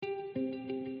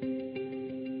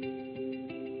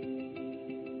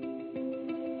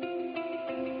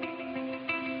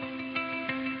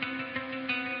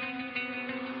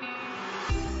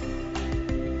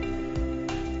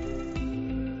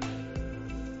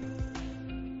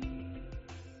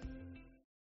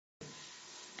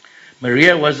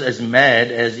Maria was as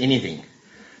mad as anything.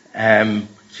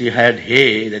 She had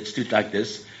hair that stood like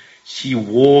this. She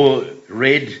wore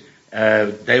red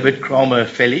David Kramer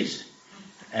Fellies,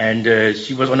 and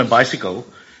she was on a bicycle,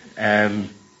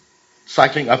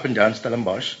 cycling up and down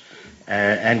Stellenbosch,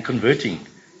 and converting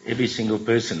every single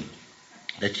person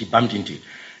that she bumped into.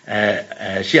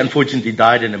 She unfortunately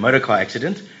died in a motor car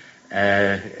accident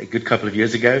a good couple of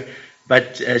years ago.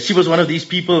 But she was one of these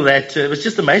people that was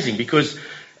just amazing, because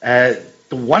the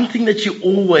one thing that she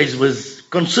always was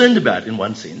concerned about, in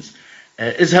one sense,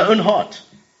 is her own heart.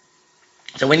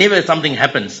 So whenever something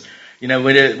happens, whether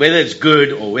it's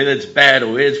good or whether it's bad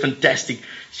or whether it's fantastic,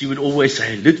 she would always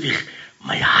say, Ludwig,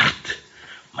 my heart.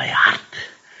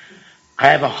 I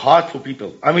have a heart for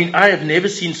people. I mean, I have never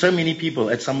seen so many people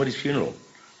at somebody's funeral,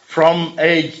 from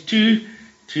age 2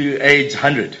 to age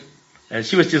 100.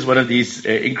 She was just one of these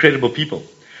incredible people.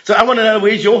 So I want to know,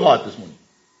 where's your heart this morning?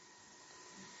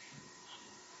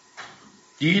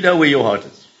 Do you know where your heart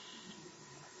is?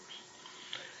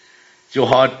 Is your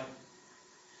heart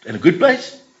in a good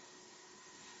place?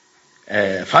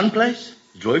 A fun place?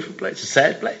 A joyful place? A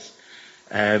sad place?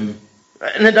 And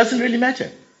it doesn't really matter.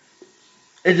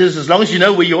 It is, as long as you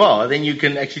know where you are, then you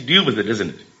can actually deal with it, isn't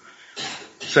it?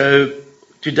 So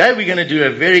today we're going to do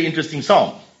a very interesting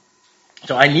psalm.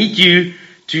 So I need you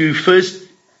to first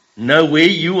know where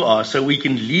you are so we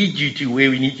can lead you to where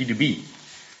we need you to be.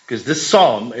 Because this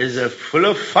psalm is full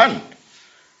of fun.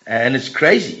 And it's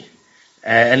crazy.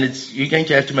 And you're going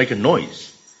to have to make a noise.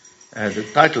 The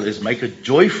title is Make a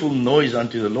Joyful Noise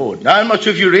Unto the Lord. Now, I'm not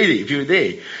sure if you're ready, if you're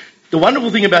there. The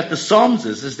wonderful thing about the Psalms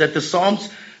is that the Psalms,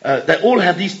 they all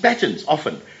have these patterns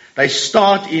often. They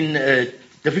start in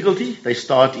difficulty, they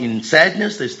start in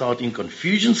sadness, they start in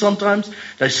confusion sometimes,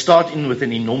 they start with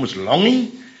an enormous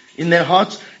longing in their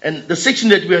hearts. And the section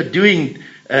that we are doing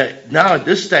now at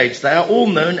this stage, they are all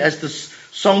known as the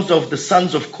songs of the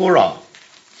sons of Korah.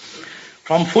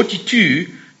 From 42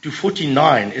 to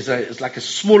 49 is like a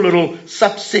small little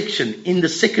subsection in the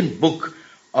second book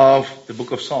of the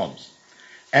book of Psalms.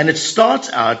 And it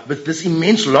starts out with this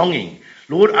immense longing.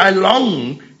 Lord, I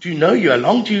long to know you. I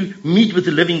long to meet with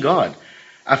the living God.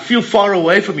 I feel far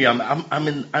away from you. I'm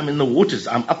in the waters.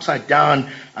 I'm upside down.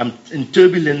 I'm in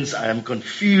turbulence. I am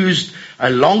confused. I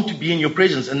long to be in your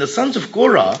presence. And the sons of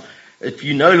Korah, if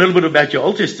you know a little bit about your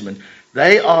Old Testament,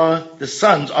 they are the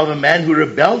sons of a man who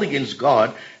rebelled against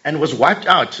God and was wiped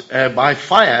out by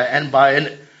fire and by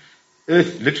an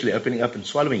earth literally opening up and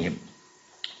swallowing him.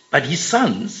 But his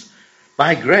sons,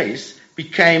 by grace,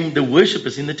 became the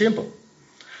worshippers in the temple.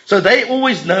 So they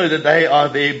always know that they are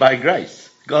there by grace.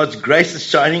 God's grace is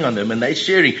shining on them and they're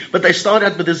sharing. But they start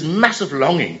out with this massive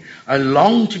longing. I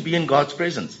long to be in God's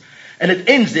presence. And it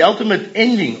ends, the ultimate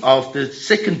ending of the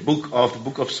second book of the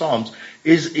book of Psalms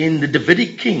is in the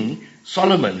Davidic king,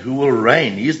 Solomon, who will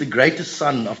reign. He is the greatest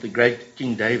son of the great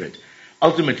King David.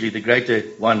 Ultimately, the greater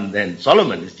one than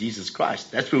Solomon is Jesus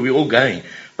Christ. That's where we're all going.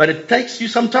 But it takes you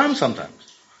some time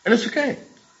sometimes. And it's okay.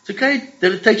 It's okay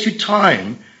that it takes you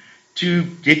time to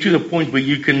get to the point where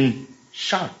you can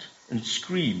shout and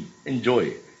scream in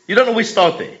joy. You don't always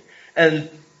start there. And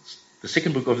the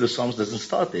second book of the Psalms doesn't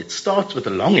start there. It starts with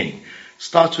a longing.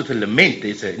 Starts with a lament.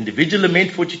 There's an individual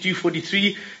lament, 42,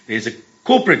 43. There's a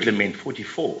corporate lament,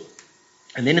 44.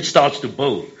 And then it starts to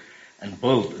build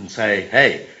and say,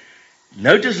 hey,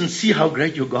 notice and see how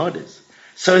great your God is.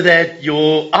 So that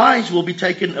your eyes will be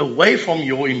taken away from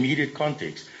your immediate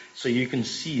context. So you can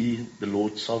see the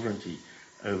Lord's sovereignty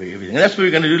over everything. And that's what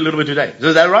we're going to do a little bit today.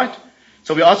 Is that right?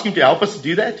 So we ask him to help us to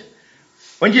do that.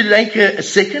 Why don't you take a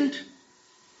second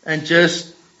and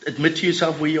just admit to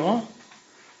yourself where you are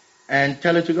and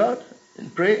tell it to God in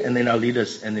prayer, and then I'll lead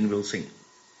us and then we'll sing.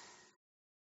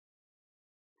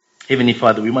 Heavenly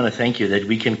Father, we want to thank you that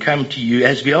we can come to you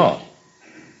as we are.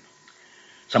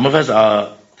 Some of us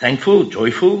are thankful,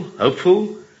 joyful,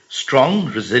 hopeful, strong,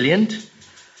 resilient.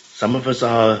 Some of us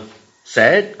are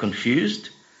sad, confused.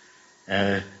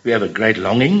 We have a great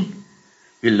longing.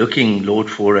 We're looking, Lord,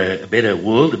 for a better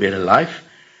world, a better life,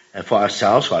 for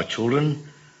ourselves, for our children,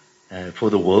 for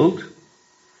the world.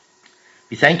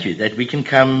 We thank you that we can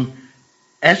come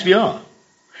as we are.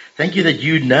 Thank you that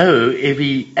you know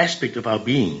every aspect of our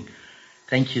being.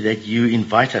 Thank you that you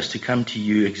invite us to come to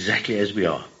you exactly as we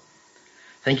are.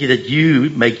 Thank you that you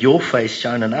make your face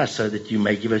shine on us so that you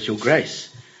may give us your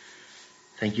grace.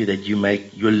 Thank you that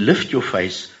you lift your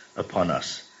face upon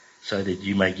us so that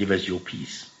you may give us your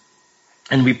peace.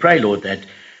 And we pray, Lord,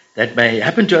 that may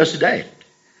happen to us today,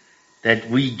 that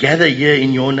we gather here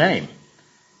in your name,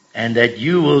 and that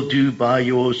you will do by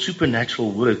your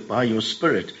supernatural work, by your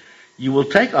Spirit, you will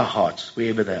take our hearts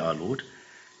wherever they are, Lord,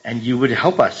 and you would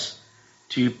help us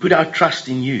to put our trust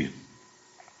in you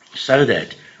so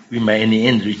that we may in the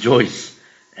end rejoice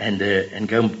and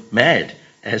go mad,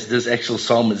 as this actual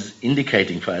psalm is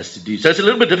indicating for us to do. So it's a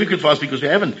little bit difficult for us because we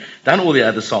haven't done all the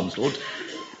other psalms, Lord.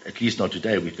 At least not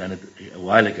today. We've done it a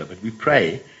while ago. But we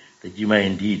pray that you may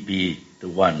indeed be the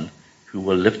one who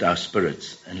will lift our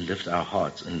spirits and lift our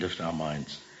hearts and lift our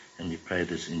minds. And we pray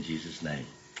this in Jesus' name.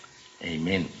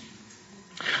 Amen.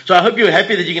 So I hope you're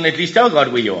happy that you can at least tell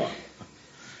God where you are.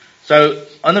 So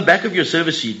on the back of your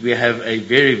service sheet, we have a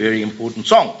very, very important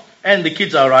song. And the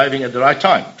kids are arriving at the right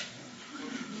time.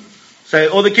 So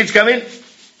all the kids come in.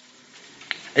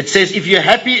 It says, if you're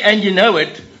happy and you know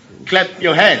it, clap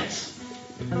your hands.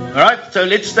 All right, so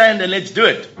let's stand and let's do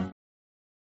it.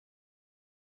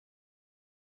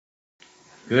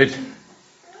 Good.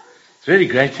 It's really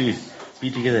great to be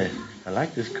together. I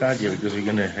like this crowd here because we're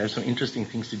going to have some interesting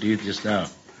things to do just now.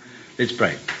 Let's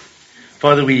pray.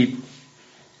 Father, we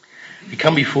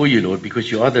come before you, Lord, because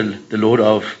you are the Lord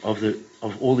of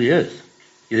all the earth.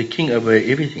 You're the King over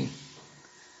everything.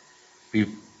 We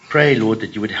pray, Lord,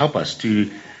 that you would help us to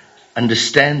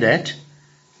understand that,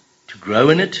 to grow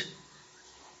in it,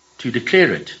 to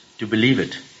declare it, to believe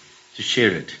it, to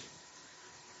share it,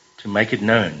 to make it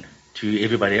known to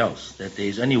everybody else that there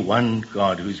is only one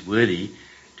God who is worthy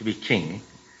to be king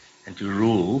and to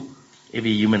rule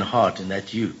every human heart, and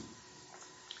that's you.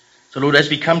 So, Lord, as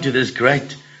we come to this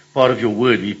great part of your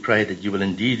word, we pray that you will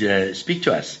indeed speak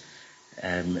to us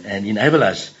and enable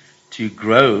us to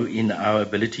grow in our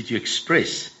ability to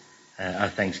express our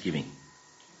thanksgiving.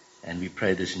 And we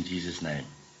pray this in Jesus' name.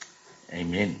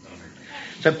 Amen.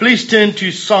 So please turn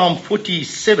to Psalm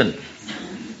 47. So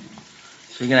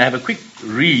we're going to have a quick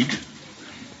read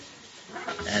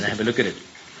and have a look at it.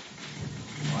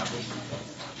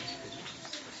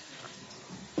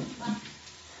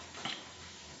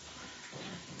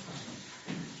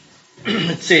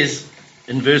 It says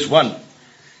in verse 1,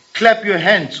 clap your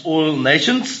hands, all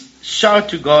nations, shout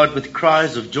to God with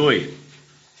cries of joy.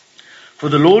 For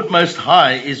the Lord Most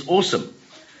High is awesome,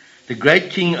 the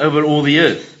great King over all the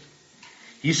earth.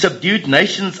 He subdued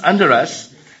nations under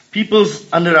us,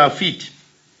 peoples under our feet.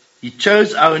 He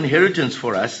chose our inheritance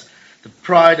for us, the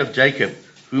pride of Jacob,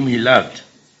 whom he loved.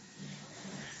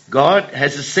 God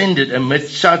has ascended amid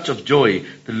shouts of joy,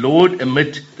 the Lord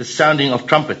amid the sounding of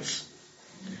trumpets.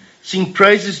 Sing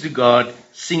praises to God,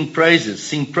 sing praises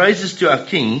to our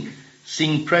King,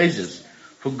 sing praises.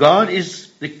 For God is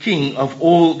the King of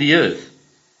all the earth.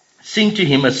 Sing to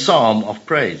him a psalm of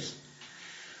praise.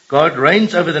 God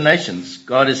reigns over the nations.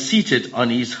 God is seated on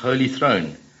his holy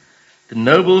throne. The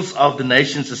nobles of the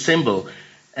nations assemble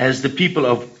as the people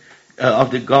of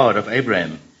the God of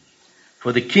Abraham.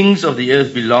 For the kings of the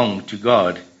earth belong to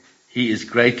God. He is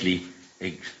greatly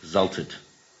exalted.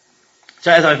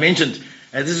 So as I've mentioned,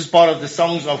 this is part of the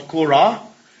songs of Korah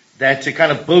that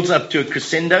kind of builds up to a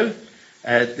crescendo.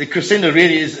 The crescendo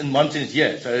really is in one sense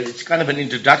here. So it's kind of an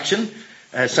introduction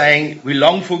saying we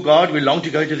long for God, we long to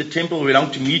go to the temple, we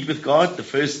long to meet with God, the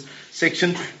first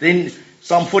section. Then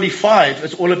Psalm 45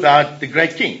 is all about the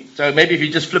great King. So maybe if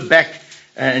you just flip back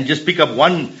and just pick up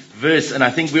one verse, and I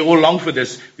think we all long for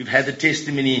this. We've had the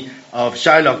testimony of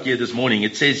Shylock here this morning.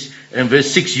 It says in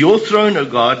verse 6, your throne, O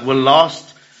God, will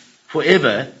last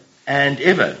forever and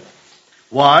ever.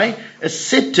 Why? A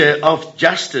scepter of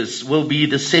justice will be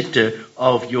the scepter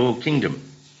of your kingdom.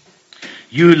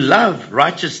 You love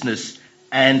righteousness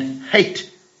and hate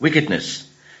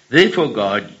wickedness. Therefore,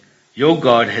 God, your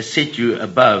God, has set you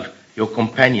above your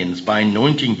companions by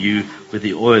anointing you with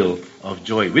the oil of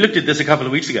joy. We looked at this a couple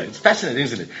of weeks ago. It's fascinating,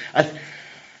 isn't it?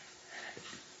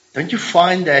 Don't you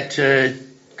find that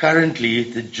currently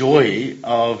the joy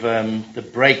of the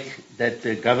break that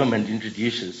the government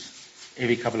introduces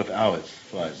every couple of hours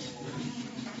for us,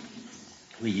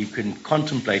 where you can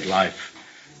contemplate life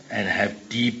and have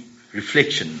deep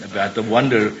reflection about the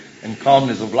wonder and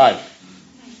calmness of life.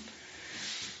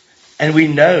 And we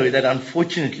know that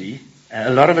unfortunately,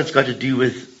 a lot of it's got to do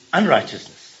with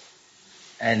unrighteousness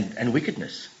and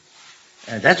wickedness.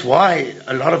 And that's why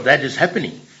a lot of that is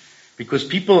happening. Because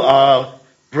people are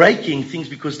breaking things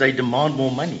because they demand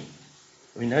more money.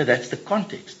 We know that's the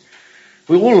context.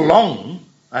 We all long,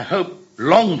 I hope,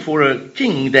 for a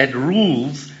king that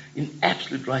rules in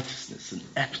absolute righteousness and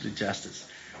absolute justice,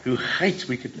 who hates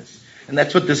wickedness. And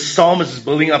that's what this psalmist is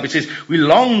building up. It says, we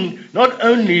long not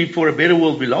only for a better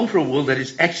world, we long for a world that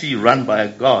is actually run by a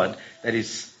God that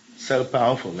is so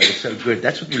powerful, that is so good.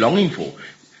 That's what we're longing for.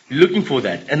 We're looking for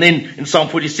that. And then in Psalm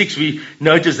 46, we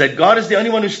notice that God is the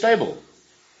only one who's stable.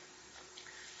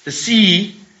 The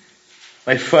sea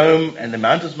may foam and the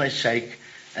mountains may shake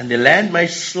and the land may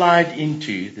slide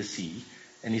into the sea,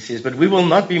 And he says, but we will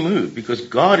not be moved because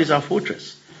God is our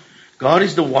fortress. God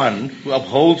is the one who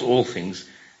upholds all things.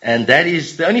 And that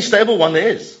is the only stable one there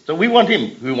is. So we want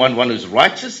him. We want one who's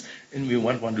righteous and we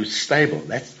want one who's stable.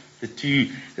 That's the two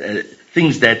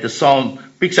things that the psalm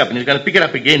picks up. And he's going to pick it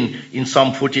up again in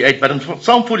Psalm 48. But in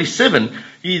Psalm 47,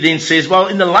 he then says, well,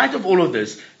 in the light of all of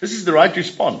this, this is the right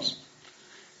response.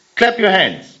 Clap your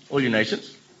hands, all you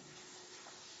nations.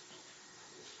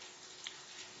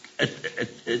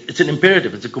 It's an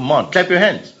imperative. It's a command. Clap your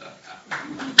hands.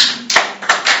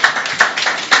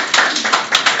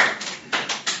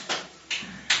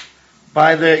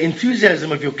 By the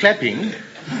enthusiasm of your clapping,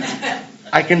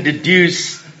 I can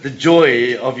deduce the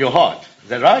joy of your heart. Is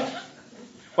that right?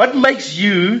 What makes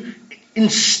you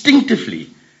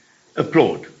instinctively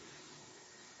applaud?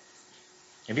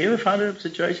 Have you ever found a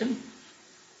situation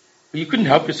where you couldn't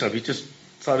help yourself, you just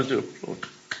started to applaud?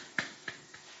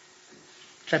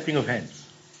 Clapping of hands.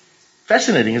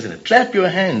 Fascinating, isn't it? Clap your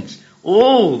hands,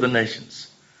 all the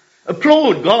nations.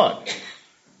 Applaud God.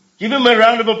 Give him a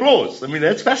round of applause. I mean,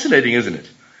 that's fascinating, isn't it?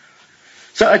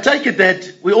 So I take it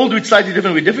that we all do it slightly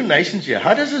different. We're different nations here.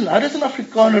 How does an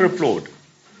Afrikaner applaud?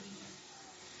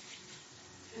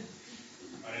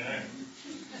 I don't know.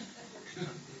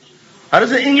 How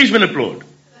does an Englishman applaud?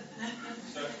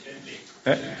 So gently.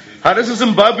 Huh? How does a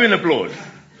Zimbabwean applaud?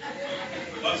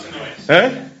 Lots of noise.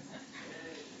 Huh?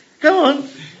 Come on.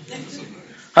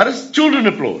 How does children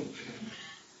applaud?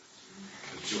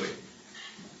 Joy.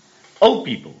 Old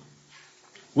people,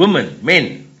 women,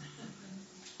 men,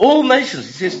 all nations.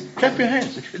 He says, clap your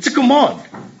hands. It's a command.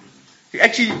 He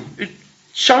actually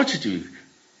shouts at you,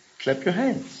 clap your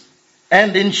hands.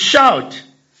 And then shout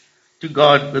to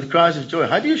God with cries of joy.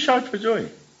 How do you shout for joy?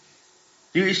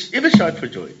 Do you ever shout for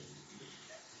joy?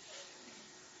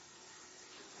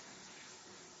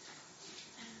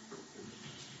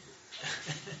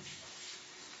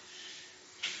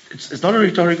 It's not a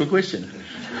rhetorical question.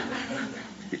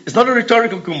 It's not a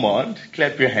rhetorical command,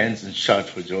 clap your hands and shout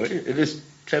for joy. It is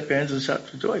clap your hands and shout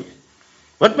for joy.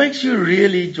 What makes you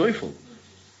really joyful?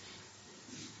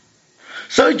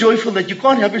 So joyful that you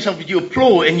can't help yourself, but you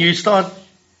applaud and you start,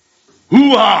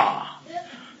 hoo-ah!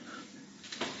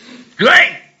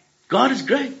 Great! God is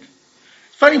great.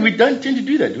 It's funny, we don't tend to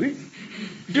do that, do we?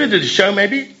 We do it at a show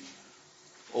maybe.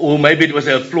 Or maybe it was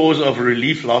an applause of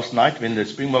relief last night when the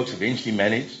Springboks eventually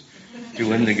managed to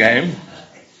win the game.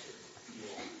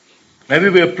 Maybe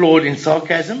we applaud in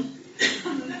sarcasm.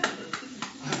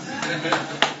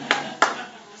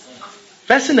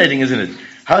 Fascinating, isn't it?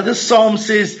 How this psalm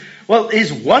says, well,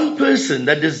 there's one person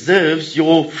that deserves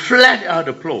your flat-out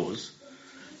applause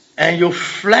and your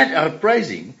flat-out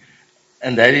praising,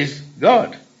 and that is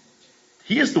God.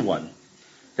 He is the one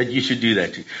that you should do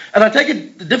that to. And I take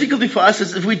it, the difficulty for us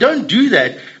is if we don't do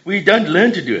that, we don't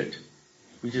learn to do it,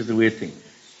 which is the weird thing.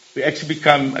 We actually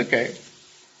become, okay,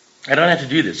 I don't have to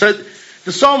do this. So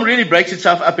the psalm really breaks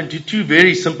itself up into two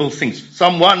very simple things.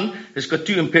 Psalm 1 has got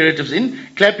two imperatives in.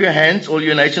 Clap your hands, all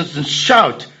your nations, and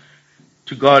shout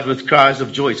to God with cries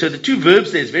of joy. So the two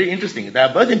verbs there is very interesting. They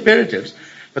are both imperatives,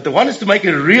 but the one is to make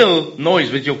a real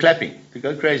noise with your clapping, to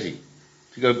go crazy,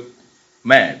 to go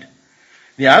mad.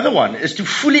 The other one is to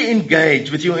fully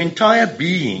engage with your entire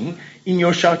being in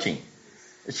your shouting.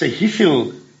 It's a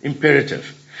Hiphil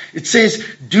imperative. It says,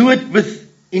 do it with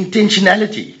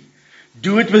intentionality.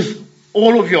 Do it with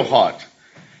all of your heart.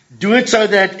 Do it so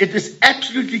that it is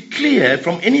absolutely clear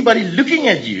from anybody looking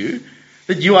at you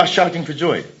that you are shouting for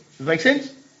joy. Does that make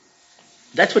sense?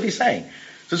 That's what he's saying.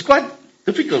 So it's quite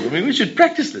difficult. I mean, we should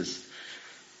practice this.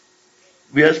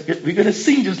 We're going to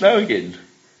sing just now again.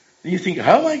 And you think,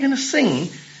 how am I going to sing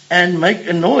and make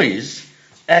a noise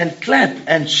and clap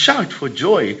and shout for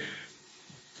joy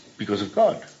because of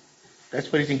God?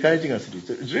 That's what he's encouraging us to do.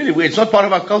 So it's really weird. It's not part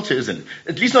of our culture, isn't it?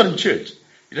 At least not in church.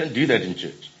 You don't do that in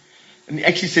church. And he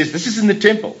actually says, this is in the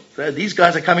temple. So these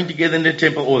guys are coming together in the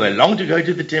temple, or they long to go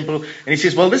to the temple. And he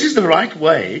says, well, this is the right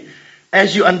way.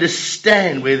 As you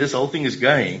understand where this whole thing is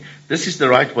going, this is the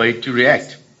right way to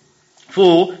react.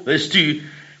 For, verse 2,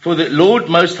 for the Lord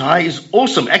Most High is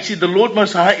awesome. Actually, the Lord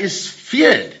Most High is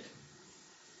feared.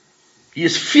 He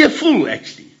is fearful,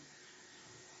 actually.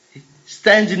 He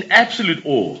stands in absolute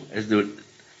awe as the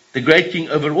great king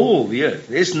over all the earth.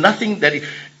 There's nothing that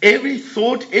every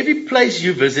thought, every place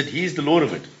you visit, he is the Lord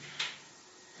of it.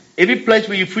 Every place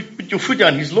where you put your foot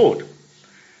down, he's Lord.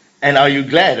 And are you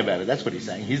glad about it? That's what he's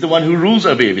saying. He's the one who rules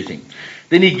over everything.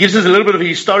 Then he gives us a little bit of a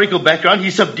historical background.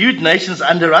 He subdued nations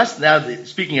under us. Now,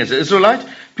 speaking as an Israelite,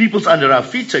 peoples under our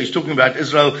feet. So he's talking about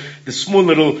Israel, the small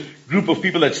little group of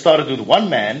people that started with one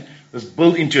man, was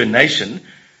built into a nation.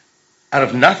 Out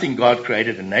of nothing, God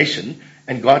created a nation,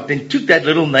 and God then took that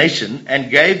little nation and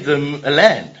gave them a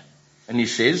land. And he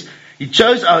says, he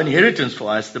chose our inheritance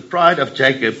for us, the pride of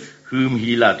Jacob, whom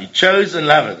he loved. He chose and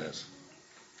loved us.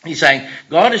 He's saying,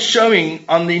 God is showing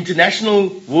on the international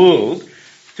world,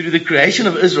 through the creation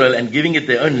of Israel and giving it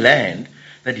their own land,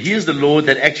 that he is the Lord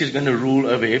that actually is going to rule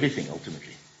over everything,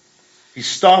 ultimately. He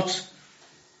starts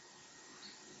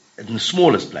in the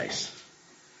smallest place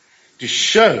to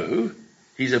show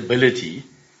his ability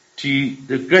to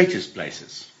the greatest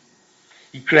places.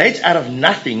 He creates out of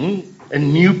nothing a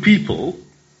new people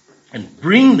and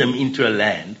bring them into a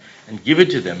land and give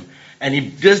it to them. And he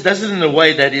just does it in a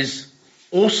way that is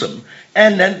awesome,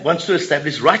 and then wants to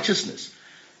establish righteousness.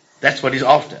 That's what he's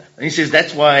after. And he says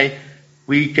that's why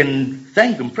we can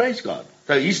thank and praise God.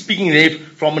 So he's speaking there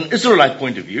from an Israelite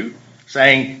point of view,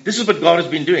 saying this is what God has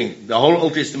been doing. The whole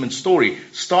Old Testament story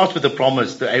starts with a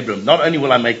promise to Abram. Not only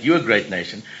will I make you a great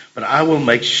nation, but I will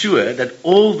make sure that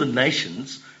all the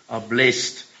nations are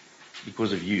blessed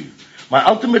because of you. My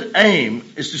ultimate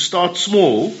aim is to start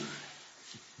small,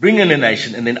 bring in a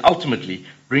nation, and then ultimately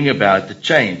bring about the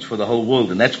change for the whole world.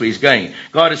 And that's where he's going.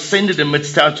 God ascended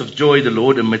amidst shouts of joy, the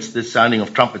Lord amidst the sounding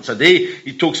of trumpets. So there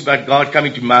he talks about God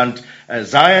coming to Mount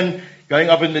Zion, going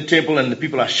up in the temple, and the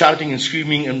people are shouting and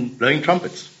screaming and blowing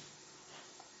trumpets.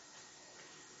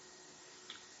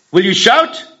 Will you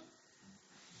shout?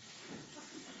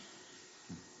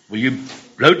 Will you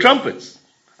blow trumpets?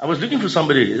 I was looking for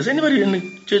somebody. Is anybody in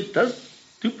the church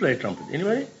do play trumpet?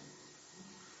 Anybody?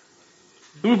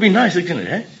 It would be nice, isn't it?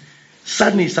 Eh?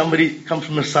 Suddenly somebody comes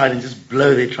from the side and just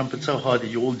blow their trumpet so hard that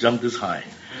you all jump this high.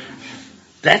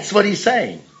 That's what he's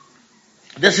saying.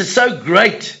 This is so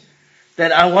great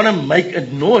that I want to make a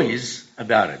noise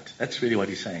about it. That's really what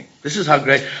he's saying. This is how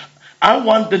great. I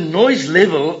want the noise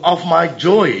level of my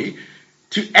joy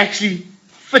to actually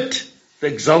fit the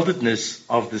exaltedness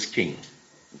of this king.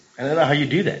 I don't know how you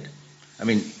do that. I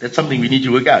mean, that's something we need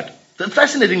to work out. It's a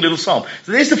fascinating little psalm.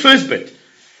 So there's the first bit.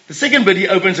 The second bit, he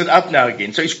opens it up now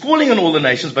again. So he's calling on all the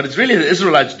nations, but it's really the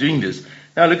Israelites doing this.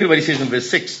 Now look at what he says in verse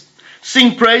 6.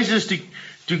 Sing praises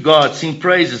to God, sing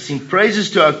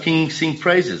praises to our King, sing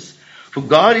praises. For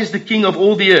God is the King of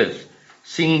all the earth.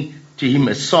 Sing to him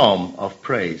a psalm of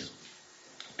praise.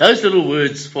 Those little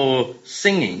words for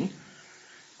singing,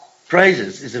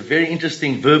 praises, is a very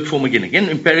interesting verb form again. Again,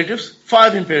 imperatives,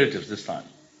 5 imperatives this time.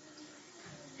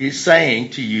 He's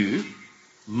saying to you,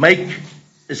 make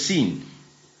a scene.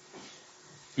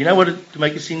 You know what to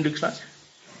make a scene looks like?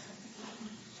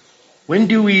 When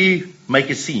do we make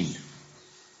a scene?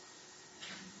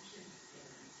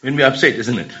 When we're upset,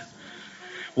 isn't it?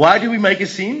 Why do we make a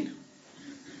scene?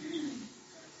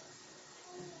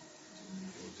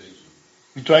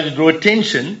 We try to draw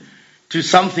attention to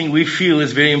something we feel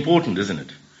is very important, isn't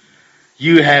it?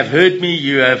 You have hurt me,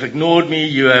 you have ignored me,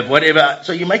 you have whatever.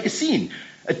 So you make a scene.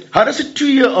 How does a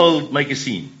 2-year-old make a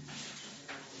scene?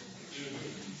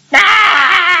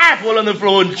 Fall on the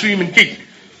floor and scream and kick.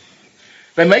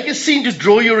 They make a scene to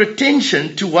draw your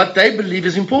attention to what they believe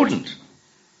is important.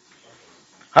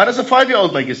 How does a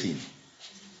 5-year-old make a scene?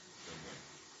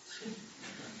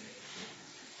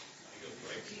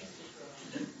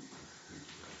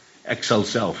 Excel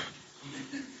self.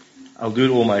 I'll do it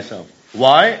all myself.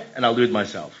 Why? And I'll do it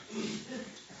myself.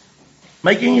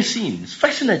 Making a scene. It's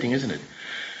fascinating, isn't it?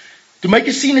 To make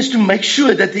a scene is to make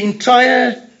sure that the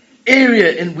entire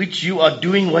area in which you are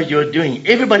doing what you're doing,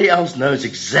 everybody else knows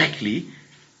exactly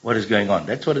what is going on.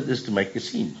 That's what it is to make a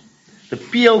scene. The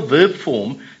PL verb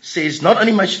form says not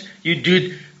only much you do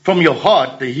it from your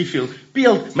heart, the he feel,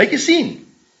 PL, make a scene.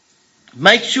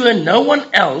 Make sure no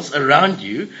one else around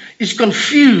you is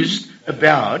confused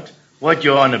about what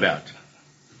you're on about.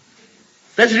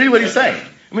 That's really what he's saying.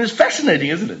 I mean, it's fascinating,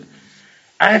 isn't it?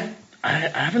 I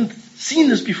haven't seen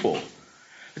this before.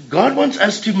 God wants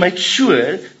us to make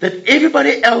sure that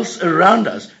everybody else around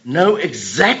us know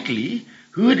exactly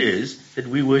who it is that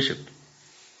we worship.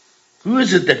 Who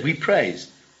is it that we praise?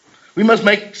 We must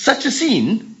make such a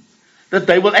scene that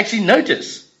they will actually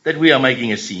notice that we are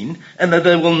making a scene and that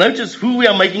they will notice who we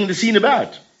are making the scene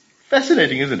about.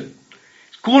 Fascinating, isn't it?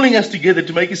 It's calling us together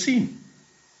to make a scene.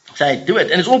 Say, do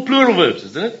it. And it's all plural verbs,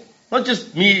 isn't it? Not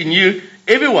just me and you.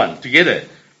 Everyone together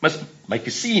must make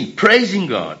a scene, praising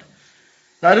God.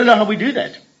 Now, I don't know how we do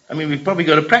that. I mean, we've probably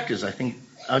got to practice. I think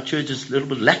our church is a little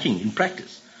bit lacking in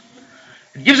practice.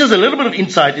 It gives us a little bit of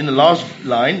insight in the last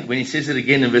line when he says it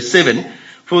again in verse 7.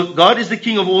 For God is the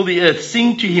King of all the earth.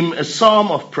 Sing to him a psalm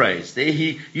of praise. There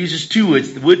he uses 2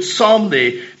 words. The word psalm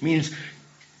there means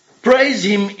praise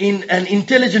him in an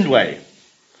intelligent way.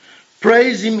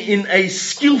 Praise him in a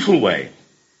skillful way.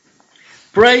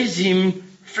 Praise him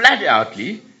flat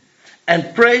outly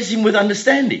and praise him with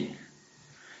understanding.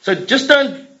 So just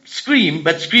don't scream,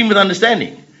 but scream with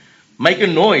understanding. Make a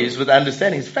noise with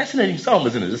understanding. It's a fascinating psalm,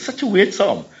 isn't it? It's such a weird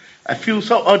psalm. I feel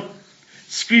so odd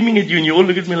screaming at you and you all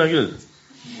look at me like this.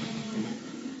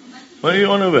 What are you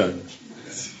on about?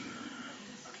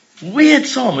 Weird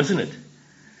psalm, isn't it?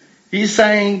 He's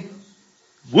saying,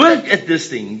 work at this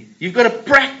thing. You've got to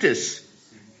practice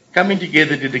coming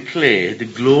together to declare the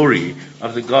glory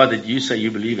of the God that you say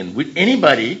you believe in. Would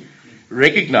anybody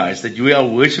recognize that you are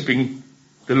worshipping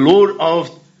the Lord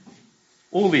of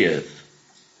all the earth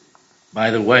by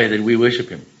the way that we worship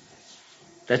him?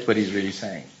 That's what he's really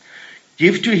saying.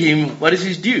 Give to him what is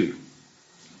his due.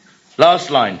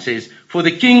 Last line says, for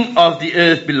the kings of the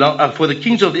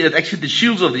earth, actually the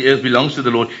shields of the earth belongs to the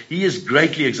Lord. He is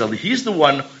greatly exalted. He's the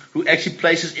one who actually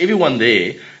places everyone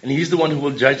there, and he's the one who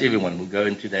will judge everyone. We'll go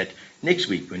into that next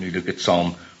week when we look at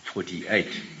Psalm 48.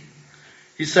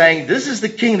 He's saying, this is the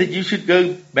king that you should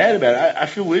go mad about. I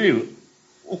feel really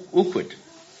awkward.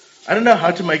 I don't know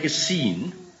how to make a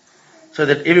scene so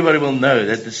that everybody will know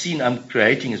that the scene I'm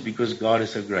creating is because God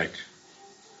is so great.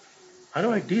 How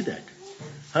do I do that?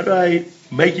 How do I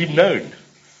make him known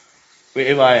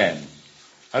wherever I am?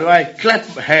 How do I clap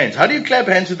hands? How do you clap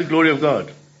hands to the glory of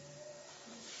God?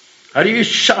 How do you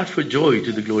shout for joy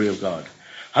to the glory of God?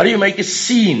 How do you make a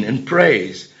scene and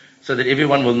praise so that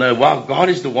everyone will know, wow, God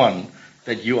is the one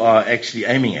that you are actually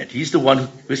aiming at. He's the one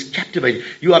who is captivated.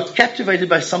 You are captivated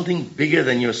by something bigger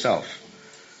than yourself,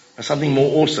 by something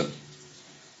more awesome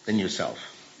than yourself.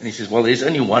 And he says, well, there's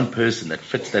only one person that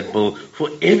fits that bill for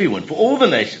everyone, for all the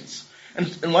nations.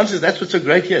 And one says, that's what's so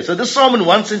great here. So this psalm in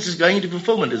one sense is going into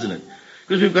fulfillment, isn't it?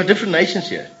 Because we've got different nations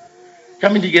here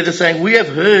coming together saying, we have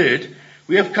heard,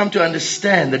 we have come to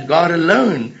understand that God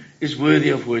alone is worthy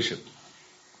of worship.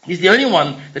 He's the only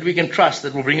one that we can trust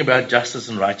that will bring about justice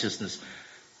and righteousness.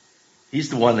 He's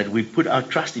the one that we put our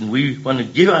trust in. We want to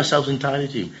give ourselves entirely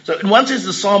to him. So in one sense,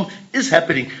 the psalm is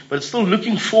happening, but it's still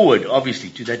looking forward, obviously,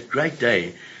 to that great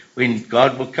day when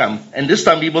God will come. And this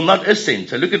time he will not ascend.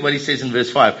 So look at what he says in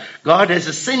verse 5. God has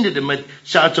ascended amid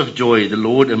shouts of joy, the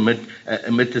Lord amid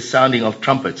the sounding of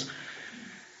trumpets.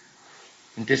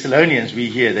 In Thessalonians, we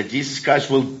hear that Jesus Christ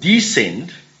will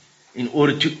descend in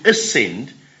order to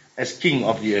ascend as King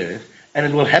of the earth. And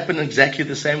it will happen exactly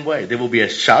the same way. There will be a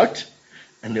shout,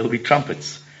 and there will be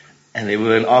trumpets. And there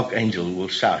will an archangel who will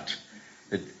shout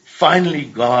that finally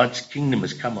God's kingdom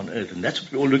has come on earth. And that's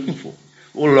what we're all looking for.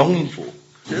 We're all longing for.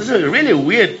 This is a really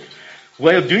weird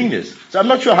way of doing this. So I'm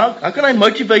not sure how can I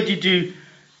motivate you to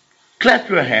clap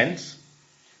your hands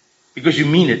because you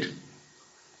mean it,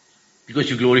 because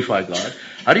you glorify God.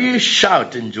 How do you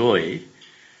shout in joy?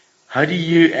 How do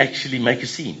you actually make a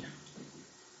scene?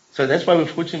 So that's why we're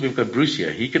fortunate we've got Bruce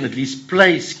here. He can at least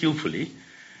play skillfully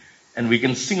and we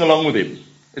can sing along with him,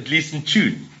 at least in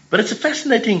tune. But it's a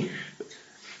fascinating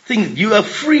thing. You are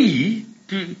free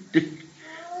to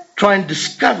try and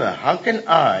discover, how can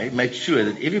I make sure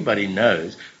that everybody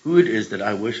knows who it is that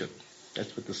I worship?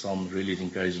 That's what the psalm really is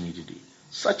encouraging you to do.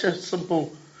 Such a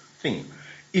simple thing.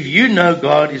 If you know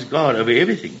God is God over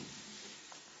everything,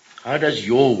 how does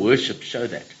your worship show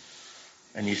that?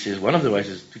 And he says one of the ways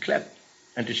is to clap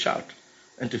and to shout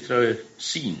and to throw a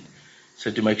scene. So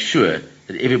to make sure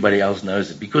that everybody else knows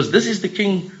it. Because this is the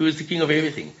King who is the King of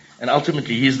everything. And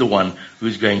ultimately he's the one who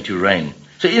is going to reign.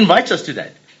 So he invites us to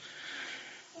that.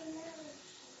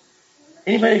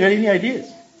 Anybody got any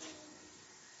ideas?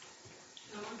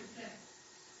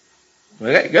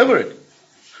 Okay, go for it.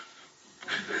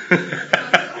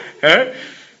 Huh?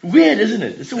 Weird, isn't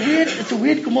it? It's a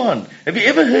weird command. Have you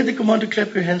ever heard the command to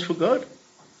clap your hands for God?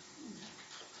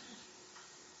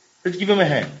 Let's give him a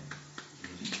hand.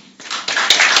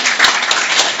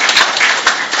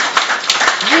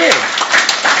 Yeah.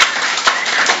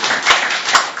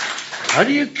 How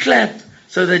do you clap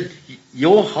so that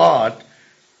your heart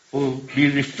will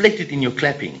be reflected in your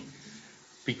clapping?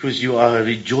 Because you are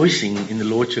rejoicing in the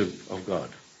Lordship of God.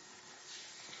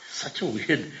 Such a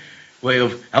weird way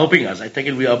of helping us. I take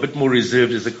it we are a bit more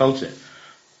reserved as a culture.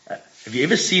 Have you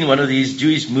ever seen one of these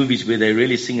Jewish movies where they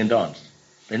really sing and dance?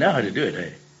 They know how to do it,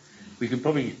 hey? We could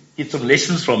probably get some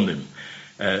lessons from them,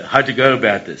 how to go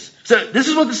about this. So this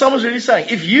is what the psalm is really saying.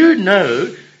 If you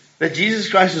know that Jesus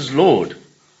Christ is Lord,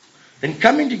 then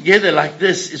coming together like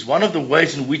this is one of the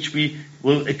ways in which we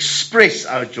will express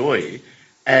our joy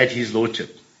at his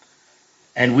Lordship.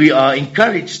 And we are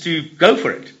encouraged to go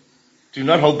for it, to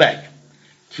not hold back,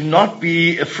 to not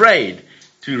be afraid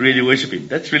to really worship him.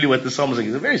 That's really what the psalm is saying.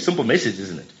 It's a very simple message,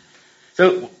 isn't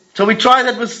it? So we try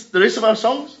that with the rest of our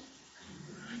songs.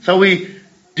 So we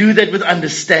do that with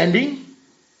understanding.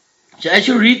 So as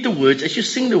you read the words, as you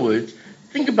sing the words,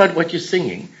 think about what you're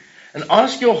singing and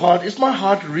ask your heart, is my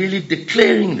heart really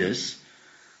declaring this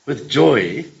with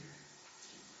joy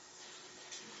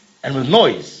and with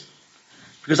noise?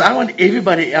 Because I want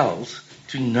everybody else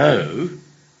to know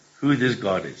who this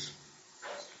God is.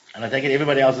 And I take it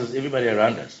everybody else is everybody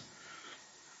around us,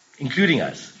 including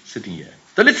us sitting here.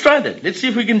 So let's try that. Let's see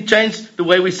if we can change the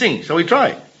way we sing. Shall we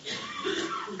try?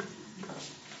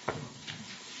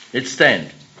 Let's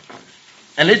stand.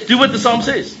 And let's do what the psalm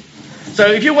says.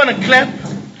 So if you want to clap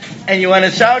and you want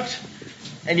to shout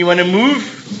and you want to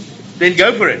move, then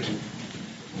go for it.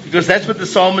 Because that's what the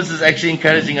psalmist is actually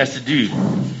encouraging us to do.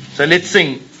 So let's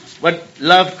sing. What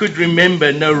love could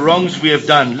remember, no wrongs we have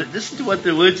done. Listen to what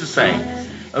the words are saying.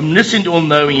 Omniscient,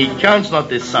 all-knowing, he counts not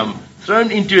their sum.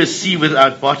 Thrown into a sea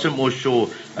without bottom or shore.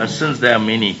 Our sins they are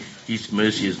many, his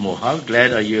mercy is more. How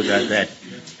glad are you about that?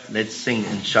 Let's sing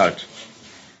and shout.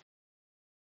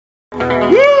 Woo!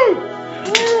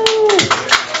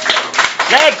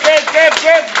 Clap, clap, clap,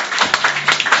 clap.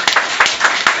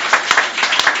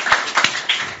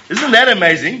 Isn't that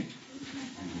amazing?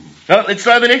 Now, let's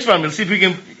try the next one. We'll see if we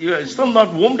can. You're still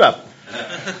not warmed up.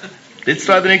 Let's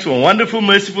try the next one. Wonderful,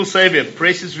 merciful Savior,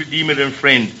 precious Redeemer and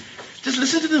friend. Just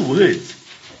listen to the words.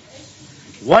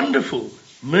 Wonderful,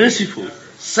 merciful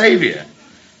Savior,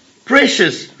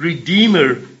 precious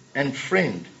Redeemer and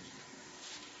friend.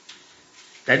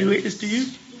 That who it is to you?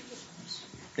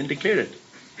 Then declare it.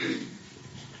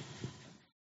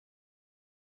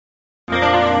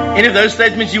 Any of those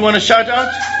statements you want to shout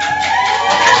out?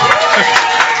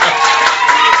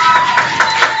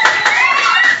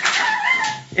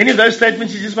 Any of those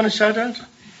statements you just want to shout out?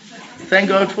 Thank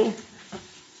God for?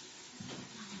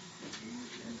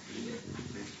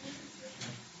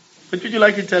 What would you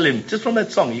like to tell him? Just from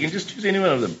that song. You can just choose any one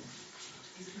of them.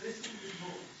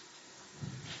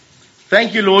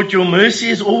 Thank you, Lord. Your mercy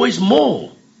is always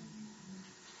more.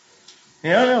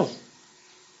 Anyone else?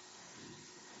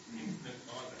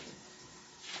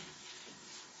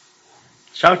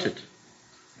 Shout it.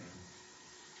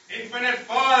 Infinite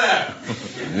Father.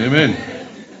 Amen.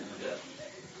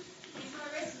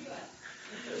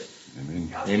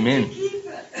 Amen. Amen.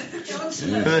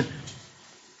 Yes.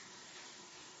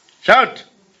 Shout.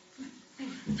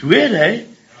 It's weird, eh?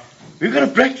 We've got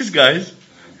to practice, guys.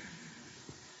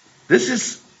 This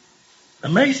is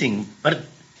amazing, but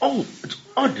it's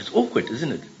odd, it's awkward,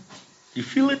 isn't it? Do you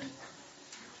feel it?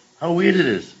 How weird it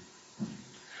is.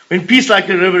 When peace like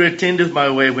a river attendeth my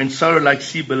way, when sorrow like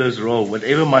sea billows roll,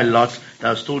 whatever my lot, thou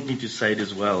hast taught me to say it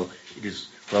is well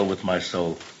with my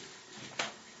soul.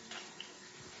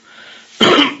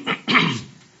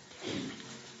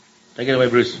 Take it away,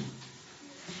 Bruce.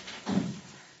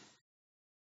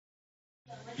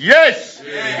 Yes!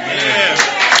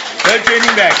 No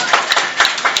turning back.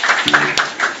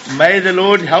 May the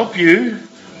Lord help you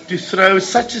to throw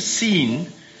such a scene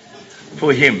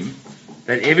for him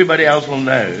that everybody else will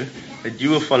know that you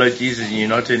will follow Jesus and you're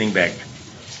not turning back.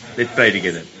 Let's pray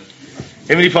together.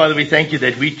 Heavenly Father, we thank you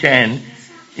that we can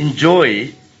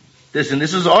enjoy this, and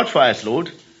this is art for us,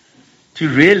 Lord, to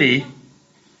really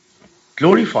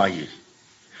glorify you,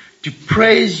 to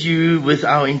praise you with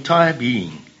our entire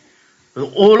being,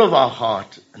 with all of our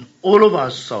heart and all of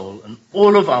our soul and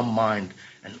all of our mind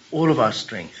and all of our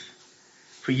strength.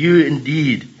 For you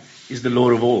indeed is the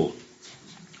Lord of all.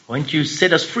 Won't you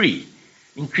set us free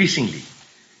increasingly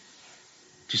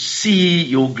to see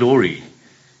your glory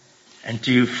and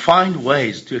to find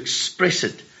ways to express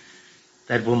it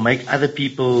that will make other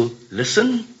people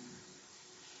listen,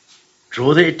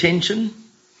 draw their attention,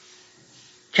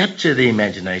 capture their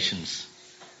imaginations,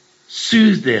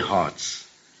 soothe their hearts,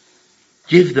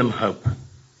 give them hope.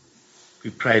 We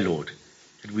pray, Lord,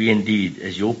 that we indeed,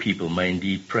 as your people, may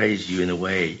indeed praise you in a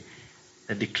way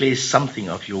that declares something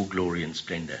of your glory and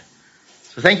splendor.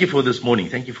 So thank you for this morning.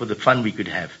 Thank you for the fun we could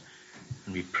have.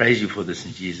 And we praise you for this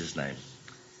in Jesus' name.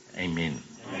 Amen.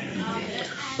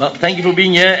 Well, thank you for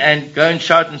being here, and go and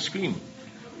shout and scream.